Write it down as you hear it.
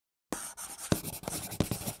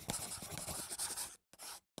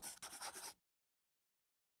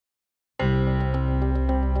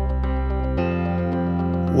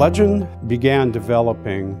Legend began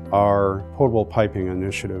developing our potable piping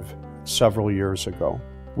initiative several years ago.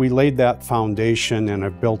 We laid that foundation and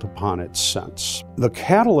have built upon it since. The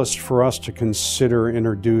catalyst for us to consider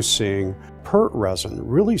introducing PERT resin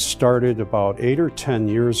really started about 8 or 10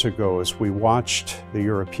 years ago as we watched the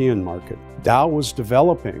European market. Dow was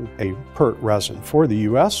developing a PERT resin for the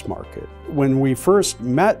US market. When we first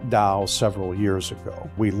met Dow several years ago,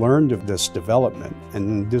 we learned of this development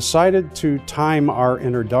and decided to time our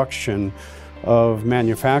introduction of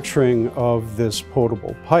manufacturing of this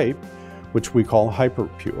potable pipe, which we call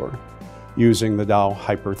HyperPure, using the Dow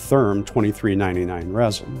HyperTherm 2399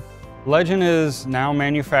 resin. Legend is now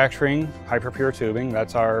manufacturing HyperPure Tubing.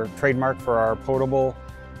 That's our trademark for our potable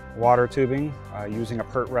water tubing using a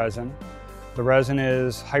PERT resin. The resin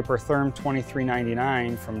is HyperTherm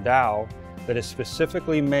 2399 from Dow that is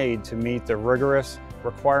specifically made to meet the rigorous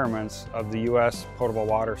requirements of the US potable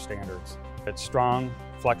water standards. It's strong,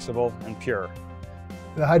 flexible, and pure.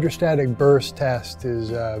 The hydrostatic burst test is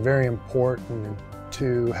very important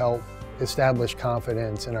to help establish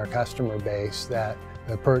confidence in our customer base that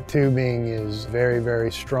the PERT tubing is very,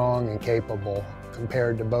 very strong and capable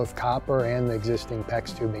compared to both copper and the existing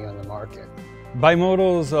PEX tubing on the market.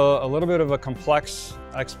 Bimodal is a little bit of a complex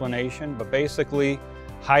explanation, but basically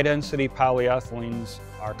high-density polyethylenes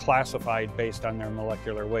are classified based on their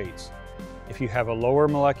molecular weights. If you have a lower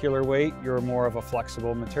molecular weight, you're more of a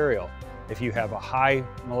flexible material. If you have a high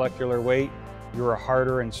molecular weight, you're a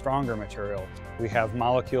harder and stronger material. We have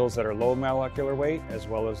molecules that are low molecular weight as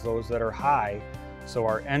well as those that are high, so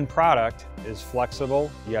our end product is flexible,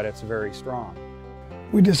 yet it's very strong.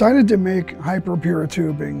 We decided to make HyperPure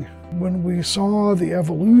tubing. When we saw the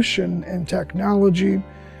evolution in technology,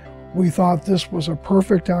 we thought this was a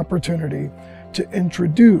perfect opportunity to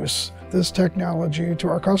introduce this technology to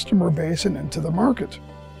our customer base and into the market.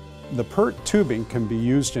 The PERT tubing can be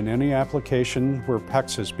used in any application where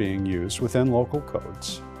PEX is being used within local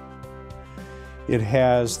codes. It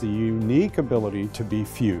has the unique ability to be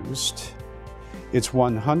fused. It's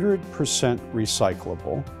 100%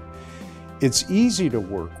 recyclable. It's easy to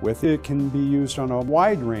work with. It can be used on a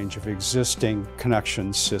wide range of existing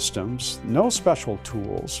connection systems. No special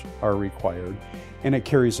tools are required, and it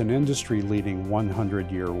carries an industry-leading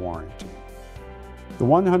 100-year warranty. The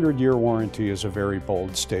 100-year warranty is a very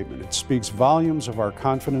bold statement. It speaks volumes of our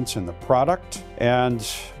confidence in the product,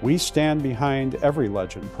 and we stand behind every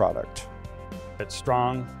Legend product. It's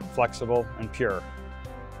strong, flexible, and pure.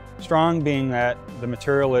 Strong being that the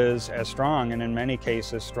material is as strong and in many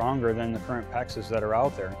cases stronger than the current PEXs that are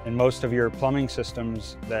out there. In most of your plumbing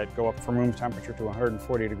systems that go up from room temperature to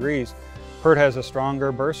 140 degrees, PERT has a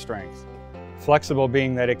stronger burst strength. Flexible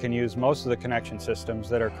being that it can use most of the connection systems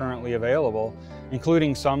that are currently available,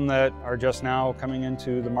 including some that are just now coming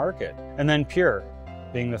into the market. And then pure,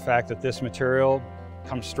 being the fact that this material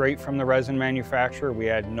comes straight from the resin manufacturer. We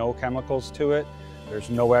add no chemicals to it.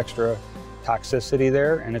 There's no extra toxicity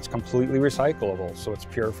there, and it's completely recyclable, so it's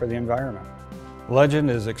pure for the environment. Legend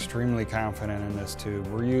is extremely confident in this tube.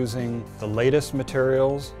 We're using the latest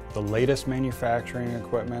materials, the latest manufacturing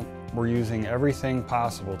equipment. We're using everything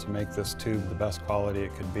possible to make this tube the best quality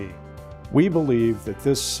it could be. We believe that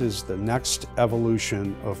this is the next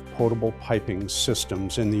evolution of potable piping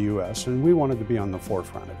systems in the US, and we wanted to be on the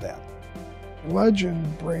forefront of that.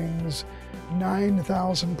 Legend brings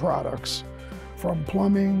 9,000 products from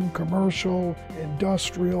plumbing, commercial,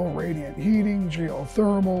 industrial, radiant heating,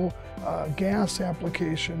 geothermal, gas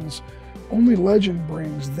applications. Only Legend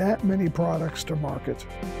brings that many products to market.